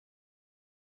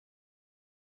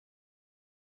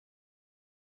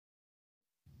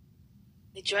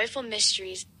The joyful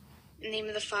mysteries. In the name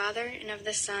of the Father, and of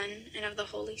the Son, and of the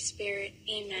Holy Spirit.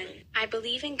 Amen. I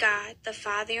believe in God, the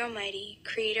Father Almighty,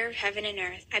 creator of heaven and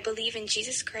earth. I believe in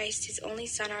Jesus Christ, his only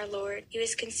Son, our Lord. He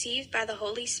was conceived by the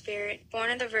Holy Spirit,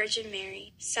 born of the Virgin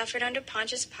Mary, suffered under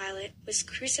Pontius Pilate, was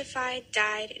crucified,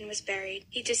 died, and was buried.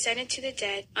 He descended to the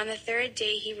dead. On the third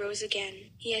day he rose again.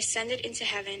 He ascended into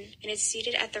heaven, and is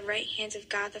seated at the right hand of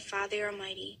God the Father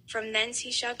Almighty. From thence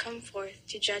he shall come forth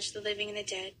to judge the living and the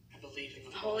dead. I believe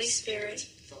in the Holy Spirit,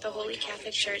 the Holy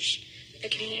Catholic Church, the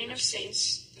communion of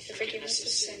saints, the forgiveness of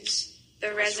sins,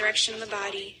 the resurrection of the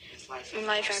body, and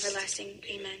life everlasting.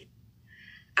 Amen.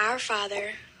 Our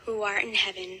Father, who art in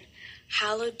heaven,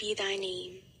 hallowed be thy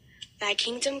name. Thy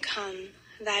kingdom come,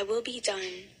 thy will be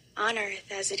done, on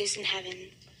earth as it is in heaven.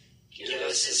 Give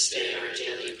us this day our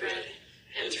daily bread,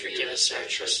 and forgive us our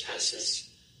trespasses,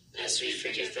 as we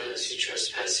forgive those who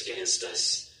trespass against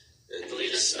us. And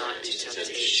lead us not into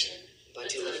temptation, but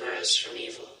deliver us from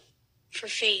evil. For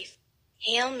faith.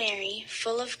 Hail Mary,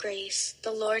 full of grace,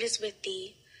 the Lord is with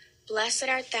thee. Blessed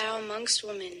art thou amongst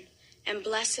women, and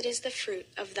blessed is the fruit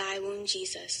of thy womb,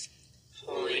 Jesus.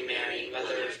 Holy Mary,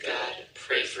 Mother of God,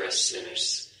 pray for us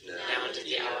sinners, now and at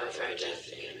the hour of our death.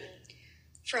 Amen.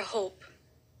 For hope.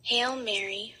 Hail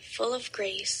Mary, full of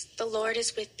grace, the Lord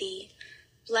is with thee.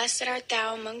 Blessed art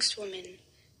thou amongst women,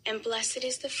 and blessed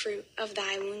is the fruit of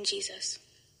thy womb, Jesus.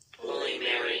 Holy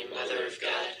Mary, Mother of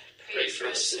God, pray for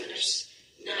us sinners,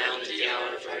 now and at the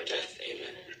hour of our death.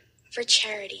 Amen. For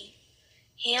charity.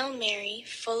 Hail Mary,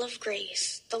 full of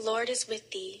grace, the Lord is with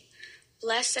thee.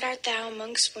 Blessed art thou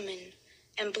amongst women,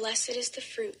 and blessed is the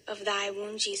fruit of thy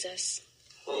womb, Jesus.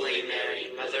 Holy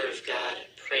Mary, Mother of God,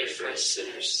 pray for us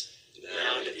sinners,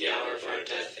 now and at the hour of our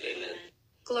death. Amen.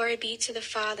 Glory be to the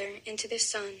Father, and to the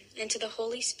Son, and to the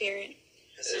Holy Spirit.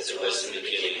 As it was in the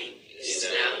beginning, is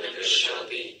now, and ever shall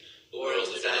be, world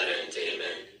without end.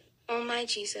 Amen. O my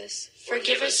Jesus,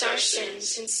 forgive us our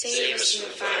sins, and save us from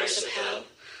the fires of hell.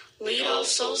 Lead all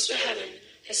souls to heaven,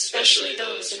 especially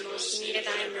those in most need of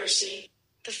thy mercy.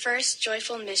 The first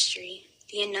joyful mystery,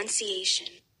 the Annunciation.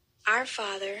 Our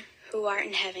Father, who art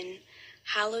in heaven,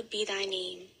 hallowed be thy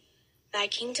name. Thy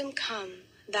kingdom come,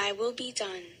 thy will be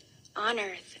done, on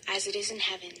earth as it is in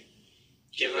heaven.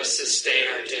 Give us this day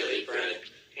our daily bread,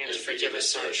 and forgive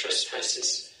us our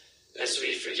trespasses, as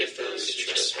we forgive those who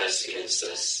trespass against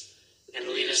us. And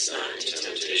lead us not into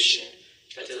temptation,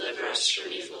 but deliver us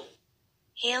from evil.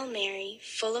 Hail Mary,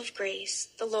 full of grace,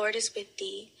 the Lord is with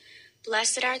thee.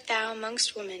 Blessed art thou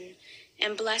amongst women,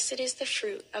 and blessed is the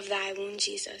fruit of thy womb,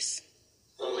 Jesus.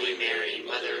 Holy Mary,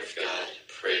 Mother of God,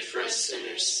 pray for us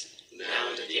sinners, now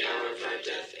and at the hour of our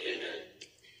death. Amen.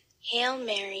 Hail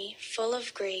Mary, full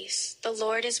of grace, the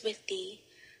Lord is with thee.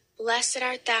 Blessed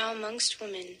art thou amongst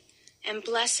women, and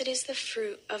blessed is the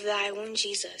fruit of thy womb,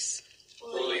 Jesus.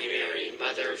 Holy Mary,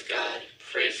 Mother of God,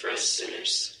 pray for us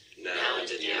sinners, now and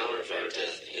at the hour of our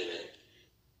death. Amen.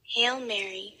 Hail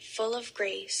Mary, full of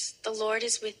grace, the Lord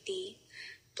is with thee.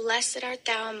 Blessed art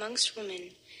thou amongst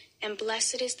women, and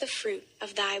blessed is the fruit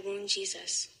of thy womb,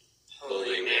 Jesus.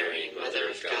 Holy Mary, Mother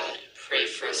of God, pray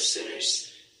for us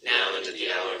sinners, now and at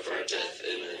the hour of our death.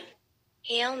 Amen.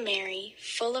 Hail Mary,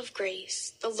 full of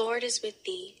grace, the Lord is with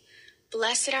thee.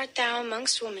 Blessed art thou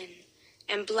amongst women,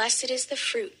 and blessed is the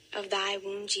fruit of thy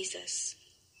womb, Jesus.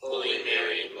 Holy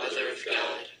Mary, Mother of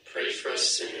God, pray for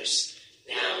us sinners,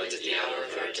 now and at the hour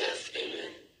of our death.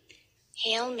 Amen.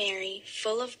 Hail Mary,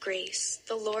 full of grace,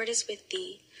 the Lord is with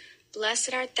thee.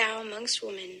 Blessed art thou amongst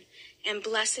women, and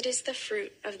blessed is the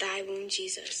fruit of thy womb,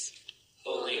 Jesus.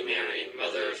 Holy Mary,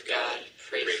 Mother of God,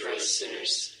 pray for us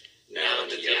sinners, now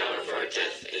and at the hour of our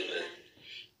death. Amen.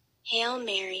 Hail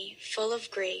Mary, full of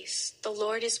grace, the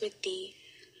Lord is with thee.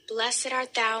 Blessed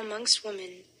art thou amongst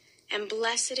women, and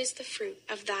blessed is the fruit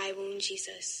of thy womb,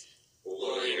 Jesus.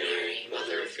 Holy Mary,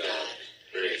 Mother of God,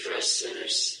 pray for us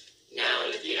sinners, now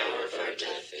and at the hour of our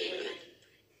death. Amen.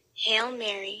 Hail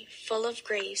Mary, full of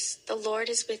grace, the Lord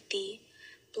is with thee.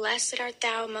 Blessed art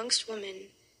thou amongst women,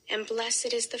 and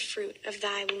blessed is the fruit of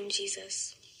thy womb,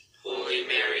 Jesus. Holy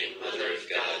Mary, Mother of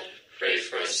God, pray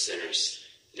for us sinners,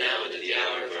 now and at the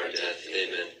hour of our death.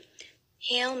 Amen.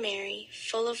 Hail Mary,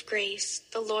 full of grace,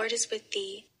 the Lord is with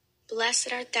thee.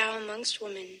 Blessed art thou amongst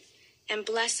women, and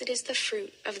blessed is the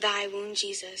fruit of thy womb,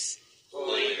 Jesus.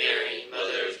 Holy Mary,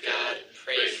 Mother of God,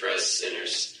 pray for us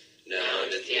sinners, now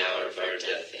and at the hour of our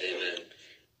death. Amen.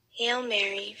 Hail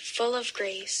Mary, full of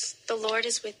grace, the Lord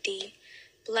is with thee.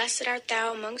 Blessed art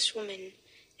thou amongst women,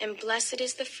 and blessed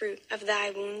is the fruit of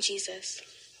thy womb, Jesus.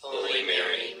 Holy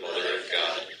Mary, Mother of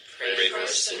God, pray for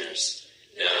us sinners,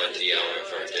 now and at the hour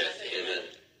of our death. Amen.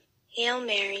 Hail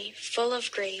Mary, full of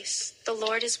grace, the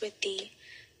Lord is with thee.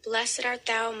 Blessed art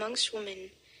thou amongst women,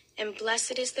 and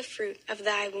blessed is the fruit of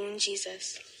thy womb,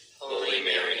 Jesus. Holy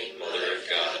Mary, Mother of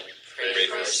God, pray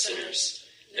for us sinners,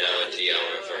 now and at the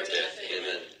hour of our death.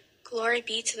 Amen. Glory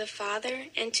be to the Father,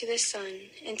 and to the Son,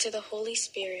 and to the Holy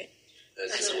Spirit.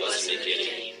 As it was in the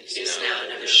beginning, is now,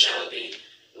 and ever shall be,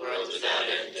 world without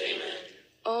end. Amen.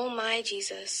 O my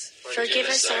Jesus, forgive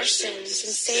us our sins,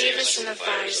 and save us from the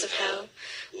fires of hell.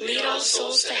 Lead all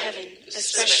souls to heaven,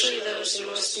 especially those in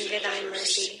most need of thy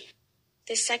mercy.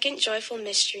 The second joyful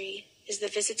mystery is the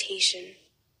Visitation.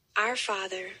 Our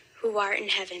Father, who art in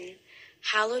heaven,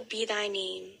 hallowed be thy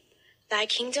name. Thy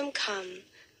kingdom come,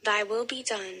 thy will be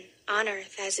done, on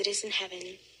earth as it is in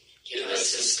heaven. Give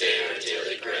us this day our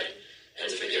daily bread,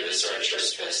 and forgive us our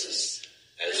trespasses,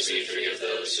 as we forgive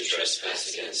those who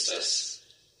trespass against us.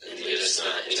 And lead us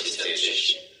not into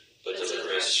temptation, but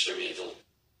deliver us from evil.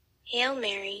 Hail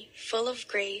Mary, full of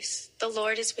grace, the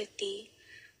Lord is with thee.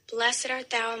 Blessed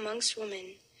art thou amongst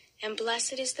women, and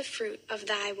blessed is the fruit of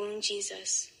thy womb,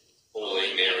 Jesus.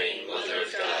 Holy Mary, Mother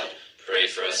of God, pray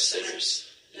for us sinners,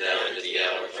 now and at the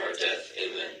hour of our death.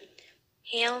 Amen.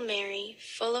 Hail Mary,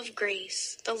 full of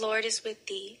grace, the Lord is with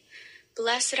thee.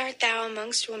 Blessed art thou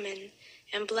amongst women,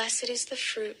 and blessed is the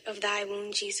fruit of thy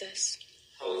womb, Jesus.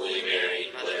 Holy Mary,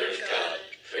 Mother of God,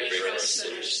 pray for us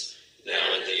sinners,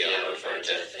 now and at the hour of our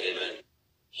death. Amen.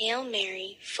 Hail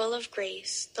Mary, full of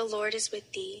grace, the Lord is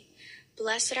with thee.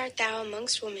 Blessed art thou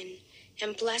amongst women,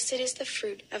 and blessed is the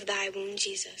fruit of thy womb,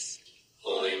 Jesus.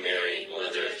 Holy Mary,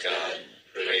 Mother of God,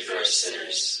 pray for us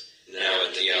sinners, now and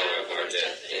at the hour of our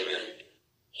death. Amen.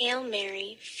 Hail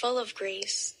Mary, full of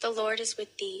grace, the Lord is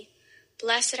with thee.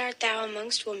 Blessed art thou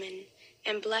amongst women,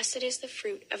 and blessed is the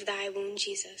fruit of thy womb,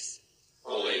 Jesus.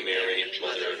 Holy Mary,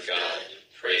 Mother of God,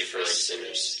 pray for us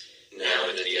sinners, now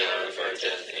and at the hour of our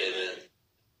death. Amen.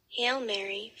 Hail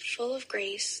Mary, full of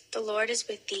grace, the Lord is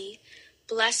with thee.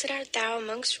 Blessed art thou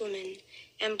amongst women,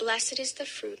 and blessed is the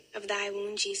fruit of thy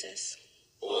womb, Jesus.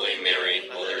 Holy Mary,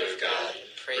 Mother of God,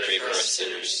 pray for us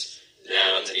sinners,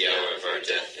 now and at the hour of our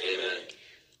death. Amen.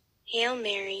 Hail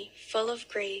Mary, full of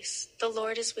grace, the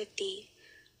Lord is with thee.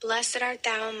 Blessed art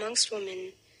thou amongst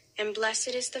women, and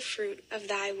blessed is the fruit of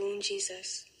thy womb,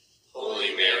 Jesus.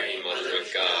 Holy Mary, Mother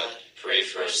of God, pray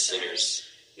for us sinners,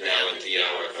 now and at the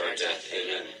hour of our death.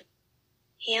 Amen.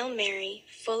 Hail Mary,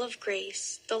 full of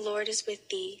grace, the Lord is with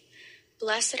thee.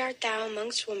 Blessed art thou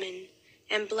amongst women,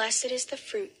 and blessed is the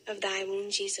fruit of thy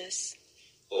womb, Jesus.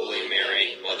 Holy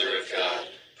Mary, Mother of God,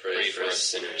 pray for us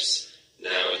sinners,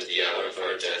 now and at the hour of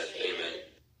our death. Amen.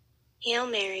 Hail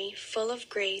Mary, full of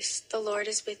grace, the Lord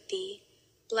is with thee.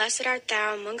 Blessed art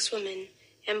thou amongst women,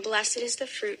 and blessed is the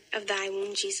fruit of thy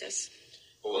womb, Jesus.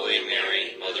 Holy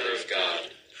Mary, Mother of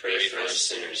God, pray for us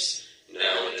sinners,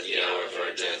 now and at the hour of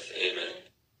our death. Amen.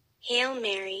 Hail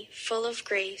Mary, full of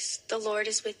grace, the Lord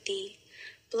is with thee.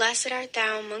 Blessed art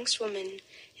thou amongst women,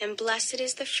 and blessed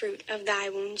is the fruit of thy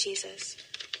womb, Jesus.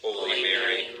 Holy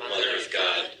Mary, Mother of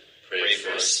God, pray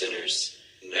for us sinners,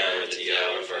 now and at the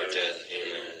hour of our death.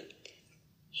 Amen.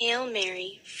 Hail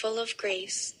Mary, full of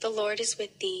grace, the Lord is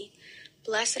with thee.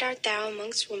 Blessed art thou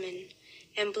amongst women,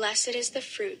 and blessed is the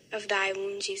fruit of thy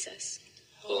womb, Jesus.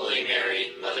 Holy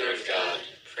Mary, Mother of God,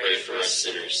 pray for us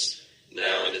sinners,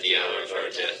 now and at the hour of our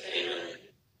death. Amen.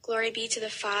 Glory be to the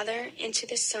Father, and to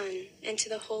the Son, and to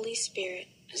the Holy Spirit.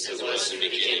 As it was in the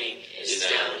beginning, is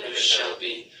now, and ever shall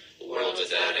be, world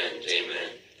without end. Amen.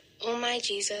 O my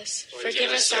Jesus,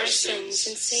 forgive us our sins,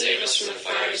 and save us from the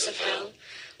fires of hell.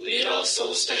 Lead all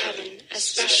souls to heaven,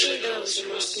 especially those in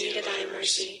most need of thy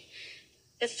mercy.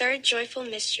 The third joyful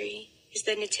mystery is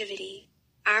the Nativity.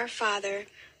 Our Father,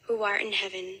 who art in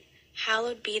heaven,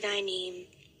 hallowed be thy name.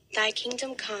 Thy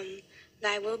kingdom come,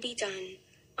 thy will be done,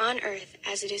 on earth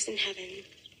as it is in heaven.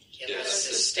 Give us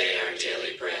this day our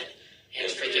daily bread,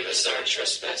 and forgive us our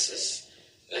trespasses,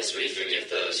 as we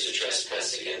forgive those who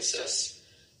trespass against us.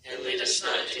 And lead us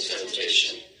not into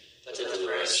temptation, but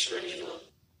deliver us from evil.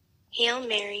 Hail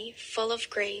Mary, full of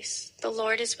grace, the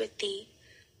Lord is with thee.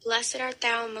 Blessed art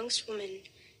thou amongst women,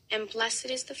 and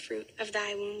blessed is the fruit of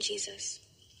thy womb, Jesus.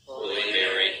 Holy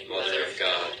Mary, Mother of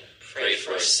God, pray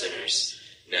for us sinners,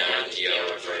 now and at the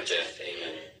hour of our death.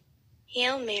 Amen.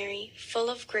 Hail Mary, full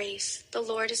of grace, the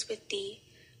Lord is with thee.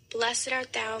 Blessed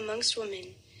art thou amongst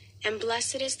women, and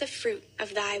blessed is the fruit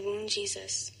of thy womb,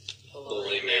 Jesus.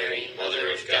 Holy Mary,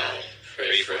 Mother of God,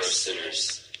 pray for us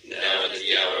sinners, now and at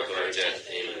the hour of our death.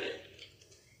 Amen.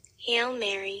 Hail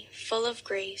Mary, full of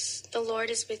grace, the Lord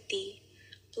is with thee.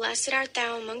 Blessed art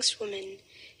thou amongst women,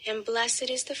 and blessed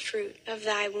is the fruit of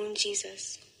thy womb,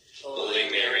 Jesus. Holy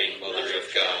Mary, Mother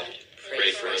of God,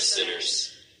 pray for us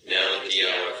sinners, now and at the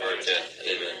hour of our death.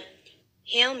 Amen.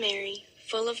 Hail Mary,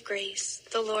 full of grace,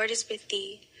 the Lord is with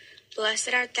thee.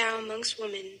 Blessed art thou amongst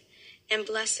women, and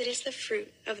blessed is the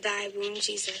fruit of thy womb,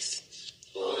 Jesus.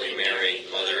 Holy Mary,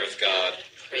 Mother of God,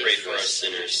 pray for us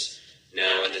sinners,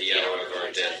 now and at the hour of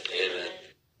our death. Amen.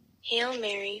 Hail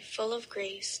Mary, full of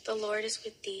grace, the Lord is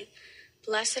with thee.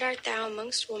 Blessed art thou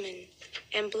amongst women,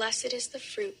 and blessed is the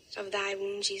fruit of thy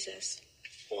womb, Jesus.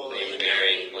 Holy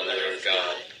Mary, Mother of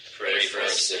God, pray for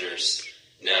us sinners,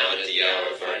 now and at the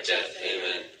hour of our death.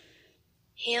 Amen.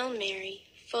 Hail Mary,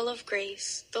 full of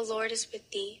grace, the Lord is with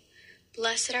thee.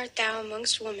 Blessed art thou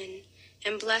amongst women,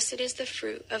 and blessed is the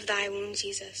fruit of thy womb,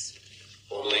 Jesus.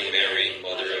 Holy Mary,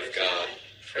 Mother of God,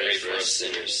 pray for us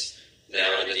sinners,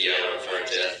 now and at the hour of our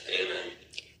death. Amen.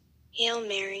 Hail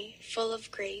Mary, full of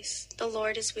grace, the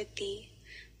Lord is with thee.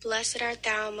 Blessed art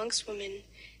thou amongst women,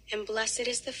 and blessed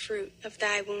is the fruit of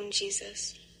thy womb,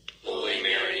 Jesus. Holy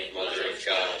Mary, Mother of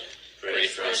God, pray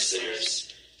for us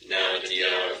sinners, now and at the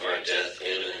hour of our death.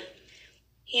 Amen.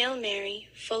 Hail Mary,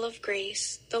 full of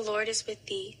grace, the Lord is with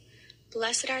thee.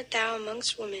 Blessed art thou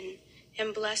amongst women,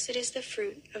 and blessed is the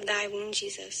fruit of thy womb,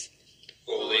 Jesus.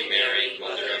 Holy Mary,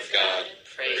 Mother of God,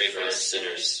 pray for us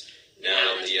sinners,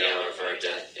 now and at the hour of our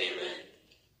death. Amen.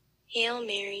 Hail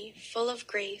Mary, full of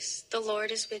grace, the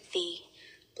Lord is with thee.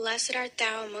 Blessed art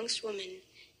thou amongst women,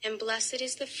 and blessed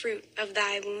is the fruit of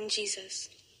thy womb, Jesus.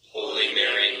 Holy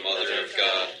Mary, Mother of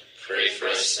God, pray for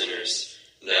us sinners,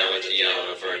 now and at the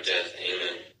hour of our death.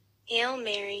 Amen. Hail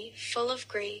Mary, full of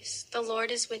grace, the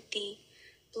Lord is with thee.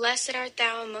 Blessed art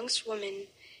thou amongst women,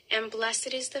 and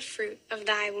blessed is the fruit of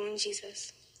thy womb,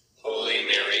 Jesus. Holy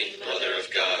Mary, Mother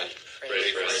of God,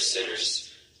 pray for us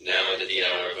sinners, now and at the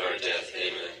hour of our death.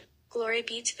 Amen. Glory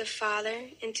be to the Father,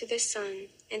 and to the Son,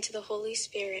 and to the Holy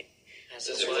Spirit. As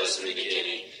it was in the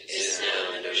beginning, is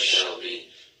now, and ever shall be,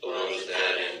 world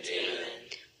without end. Amen.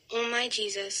 O my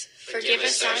Jesus, forgive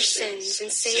us our sins,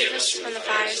 and save us from the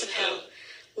fires of hell.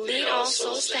 Lead all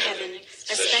souls to heaven,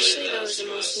 especially those in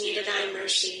most need of thy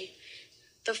mercy.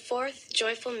 The fourth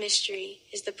joyful mystery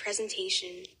is the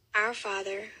presentation. Our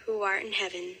Father, who art in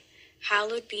heaven,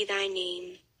 hallowed be thy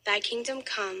name. Thy kingdom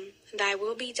come, thy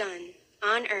will be done,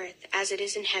 on earth as it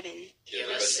is in heaven. Give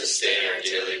us this day our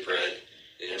daily bread,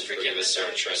 and forgive us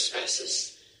our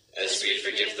trespasses, as we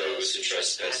forgive those who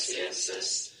trespass against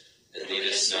us. And lead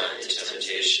us not into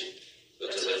temptation,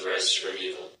 but deliver us from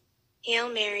evil. Hail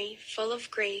Mary, full of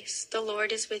grace, the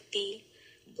Lord is with thee.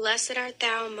 Blessed art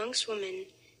thou amongst women,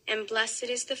 and blessed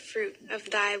is the fruit of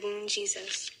thy womb,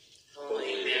 Jesus.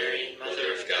 Holy Mary,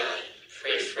 Mother of God,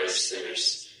 pray for us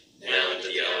sinners, now and at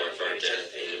the hour of our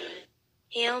death. Amen.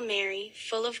 Hail Mary,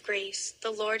 full of grace,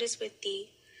 the Lord is with thee.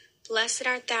 Blessed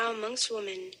art thou amongst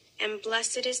women, and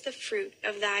blessed is the fruit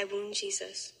of thy womb,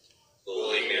 Jesus.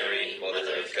 Holy Mary,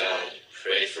 Mother of God,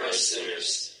 pray for us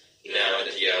sinners, now and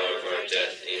at the hour of our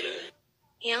death. Amen.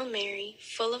 Hail Mary,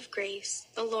 full of grace,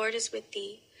 the Lord is with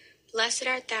thee. Blessed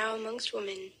art thou amongst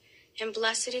women, and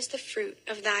blessed is the fruit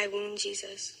of thy womb,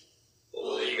 Jesus.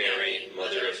 Holy Mary,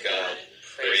 Mother of God,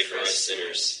 pray for us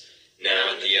sinners, now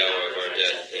and at the hour of our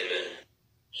death. Amen.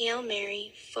 Hail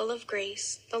Mary, full of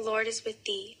grace, the Lord is with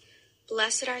thee.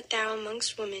 Blessed art thou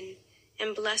amongst women,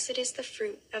 and blessed is the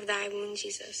fruit of thy womb,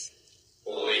 Jesus.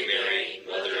 Holy Mary,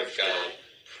 Mother of God,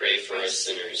 pray for us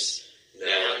sinners,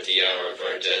 now and at the hour of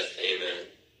our death. Amen.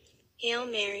 Hail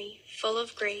Mary, full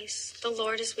of grace, the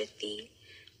Lord is with thee.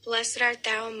 Blessed art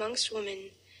thou amongst women,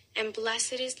 and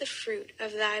blessed is the fruit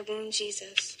of thy womb,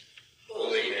 Jesus.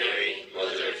 Holy Mary,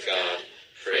 Mother of God,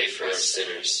 pray for us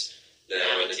sinners,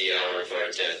 now and at the hour of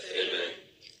our death. Amen.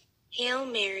 Hail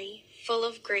Mary, full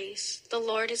of grace, the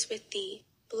Lord is with thee.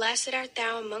 Blessed art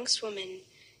thou amongst women,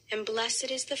 and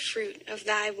blessed is the fruit of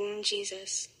thy womb,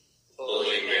 Jesus.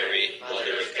 Holy Mary,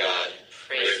 Mother of God,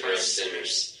 pray for us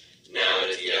sinners, now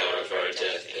and at the hour of our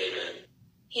death. Amen.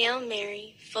 Hail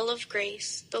Mary, full of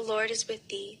grace, the Lord is with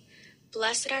thee.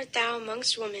 Blessed art thou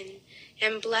amongst women,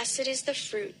 and blessed is the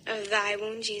fruit of thy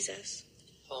womb, Jesus.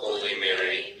 Holy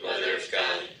Mary, Mother of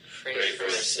God, pray for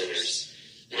us sinners,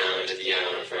 now and at the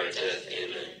hour of our death.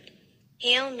 Amen.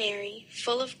 Hail Mary,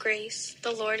 full of grace,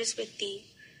 the Lord is with thee.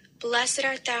 Blessed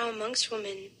art thou amongst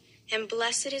women, and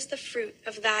blessed is the fruit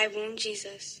of thy womb,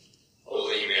 Jesus.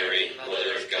 Holy Mary,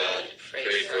 Mother of God,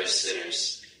 pray for us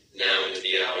sinners, now and at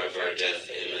the hour of our death.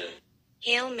 Amen.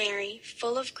 Hail Mary,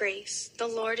 full of grace, the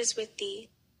Lord is with thee.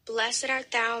 Blessed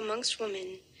art thou amongst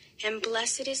women, and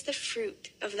blessed is the fruit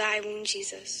of thy womb,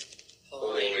 Jesus.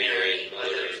 Holy Mary,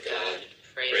 Mother of God,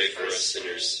 pray for us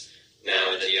sinners,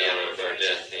 now at the hour of our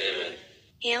death. Amen.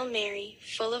 Hail Mary,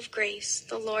 full of grace,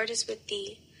 the Lord is with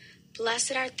thee.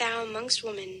 Blessed art thou amongst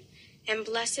women, and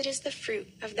blessed is the fruit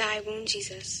of thy womb,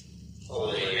 Jesus.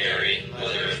 Holy Mary,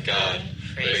 Mother of God,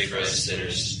 pray for us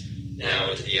sinners, now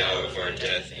and at the hour of our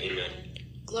death. Amen.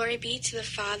 Glory be to the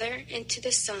Father, and to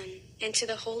the Son, and to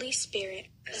the Holy Spirit.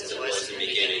 As it was in the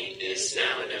beginning, is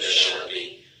now, and ever shall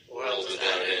be, world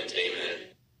without end. Amen.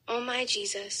 O my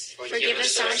Jesus, forgive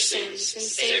us our sins, and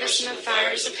save us from the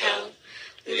fires of hell.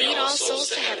 Lead all souls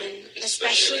to heaven,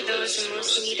 especially those in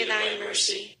most need of thy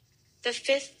mercy. The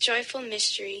fifth joyful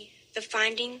mystery, the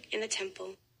finding in the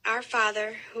temple. Our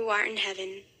Father, who art in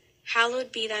heaven,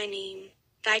 hallowed be thy name.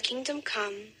 Thy kingdom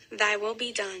come, thy will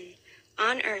be done,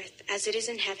 on earth as it is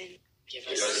in heaven. Give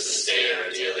us this day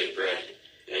our daily bread,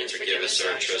 and forgive us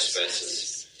our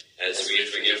trespasses, as we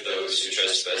forgive those who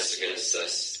trespass against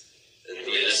us. And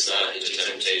lead us not into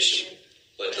temptation,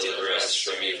 but deliver us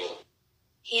from evil.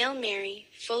 Hail Mary,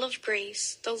 full of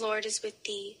grace, the Lord is with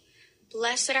thee.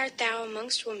 Blessed art thou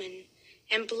amongst women,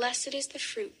 and blessed is the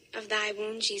fruit of thy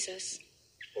womb, Jesus.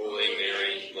 Holy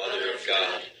Mary, Mother of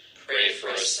God, pray for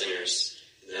us sinners,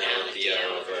 now and at the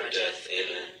hour of our death.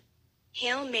 Amen.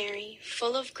 Hail Mary,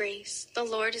 full of grace, the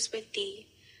Lord is with thee.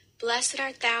 Blessed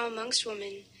art thou amongst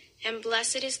women, and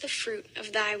blessed is the fruit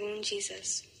of thy womb,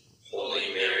 Jesus.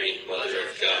 Holy Mary, Mother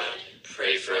of God,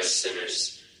 pray for us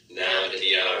sinners, now and at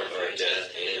the hour of our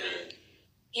death. Amen.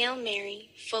 Hail Mary,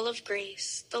 full of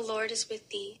grace, the Lord is with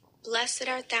thee. Blessed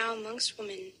art thou amongst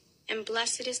women, and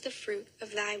blessed is the fruit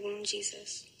of thy womb,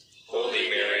 Jesus. Holy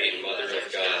Mary, Mother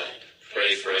of God,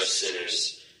 pray for us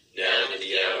sinners, now and at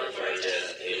the hour of our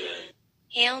death. Amen.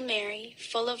 Hail Mary,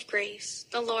 full of grace,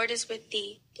 the Lord is with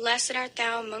thee. Blessed art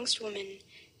thou amongst women,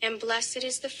 and blessed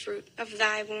is the fruit of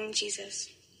thy womb, Jesus.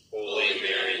 Holy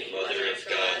Mary, Mother of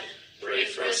God, pray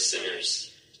for us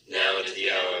sinners, now and at the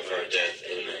hour of our death.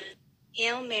 Amen.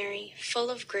 Hail Mary, full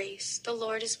of grace, the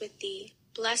Lord is with thee.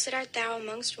 Blessed art thou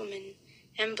amongst women,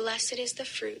 and blessed is the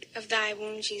fruit of thy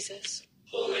womb, Jesus.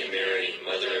 Holy Mary,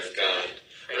 Mother of God,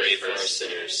 pray for us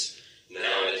sinners,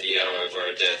 now and at the hour of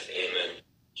our death. Amen.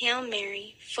 Hail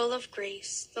Mary, full of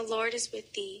grace, the Lord is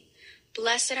with thee.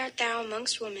 Blessed art thou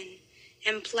amongst women,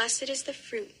 and blessed is the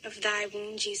fruit of thy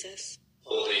womb, Jesus.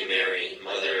 Holy Mary,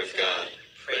 Mother of God,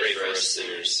 pray for us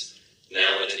sinners,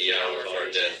 now and at the hour of our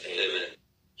death. Amen.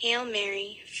 Hail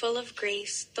Mary, full of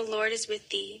grace, the Lord is with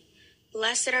thee.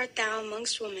 Blessed art thou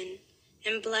amongst women,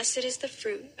 and blessed is the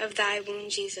fruit of thy womb,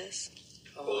 Jesus.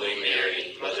 Holy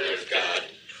Mary, Mother of God,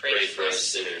 pray for us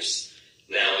sinners,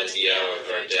 now and at the hour of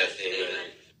our death.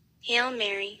 Amen. Hail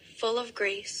Mary, full of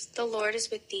grace, the Lord is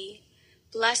with thee.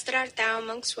 Blessed art thou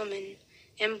amongst women,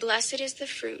 and blessed is the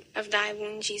fruit of thy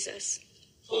womb, Jesus.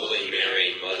 Holy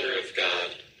Mary, Mother of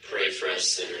God, pray for us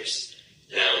sinners,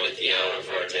 now and at the hour of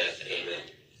our death. Amen.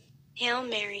 Hail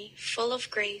Mary, full of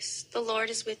grace, the Lord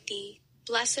is with thee.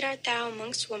 Blessed art thou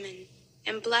amongst women,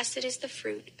 and blessed is the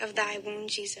fruit of thy womb,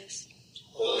 Jesus.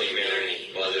 Holy Mary,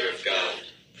 Mother of God,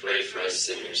 pray for us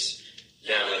sinners,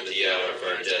 now and at the hour of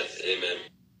our death. Amen.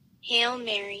 Hail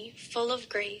Mary, full of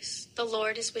grace, the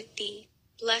Lord is with thee.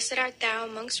 Blessed art thou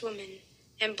amongst women,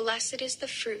 and blessed is the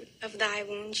fruit of thy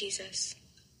womb, Jesus.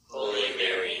 Holy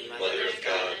Mary, Mother of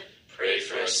God, pray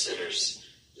for us sinners,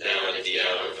 now and at the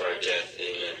hour of our death.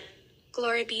 Amen.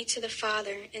 Glory be to the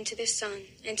Father, and to the Son,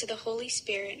 and to the Holy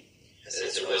Spirit. As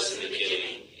it was in the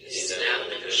beginning, is now,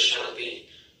 and ever shall be,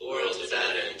 world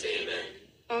without end. Amen.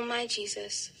 O my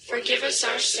Jesus, forgive us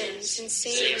our sins, and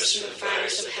save us from the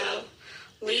fires of hell.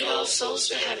 Lead all souls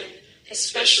to heaven,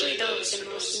 especially those in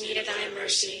most need of thy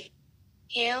mercy.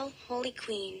 Hail, Holy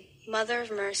Queen, Mother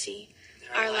of Mercy,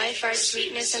 our life, our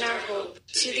sweetness, and our hope.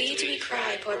 To thee do we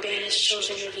cry, poor banished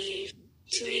children of Eve.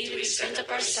 To thee do we send up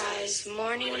our sighs,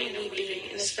 mourning and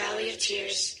weeping in this valley of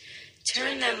tears.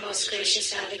 Turn then, most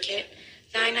gracious Advocate,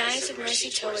 thine eyes of mercy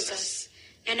towards us,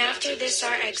 and after this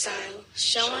our exile,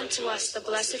 show unto us the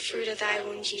blessed fruit of thy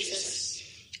womb, Jesus.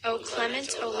 O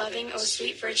clement, O loving, O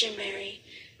sweet Virgin Mary,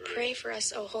 pray for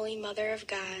us, O Holy Mother of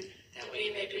God, that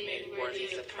we may be made worthy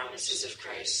of the promises of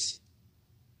Christ.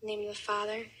 in the name of the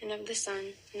Father, and of the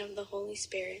Son, and of the Holy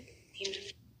Spirit. Amen.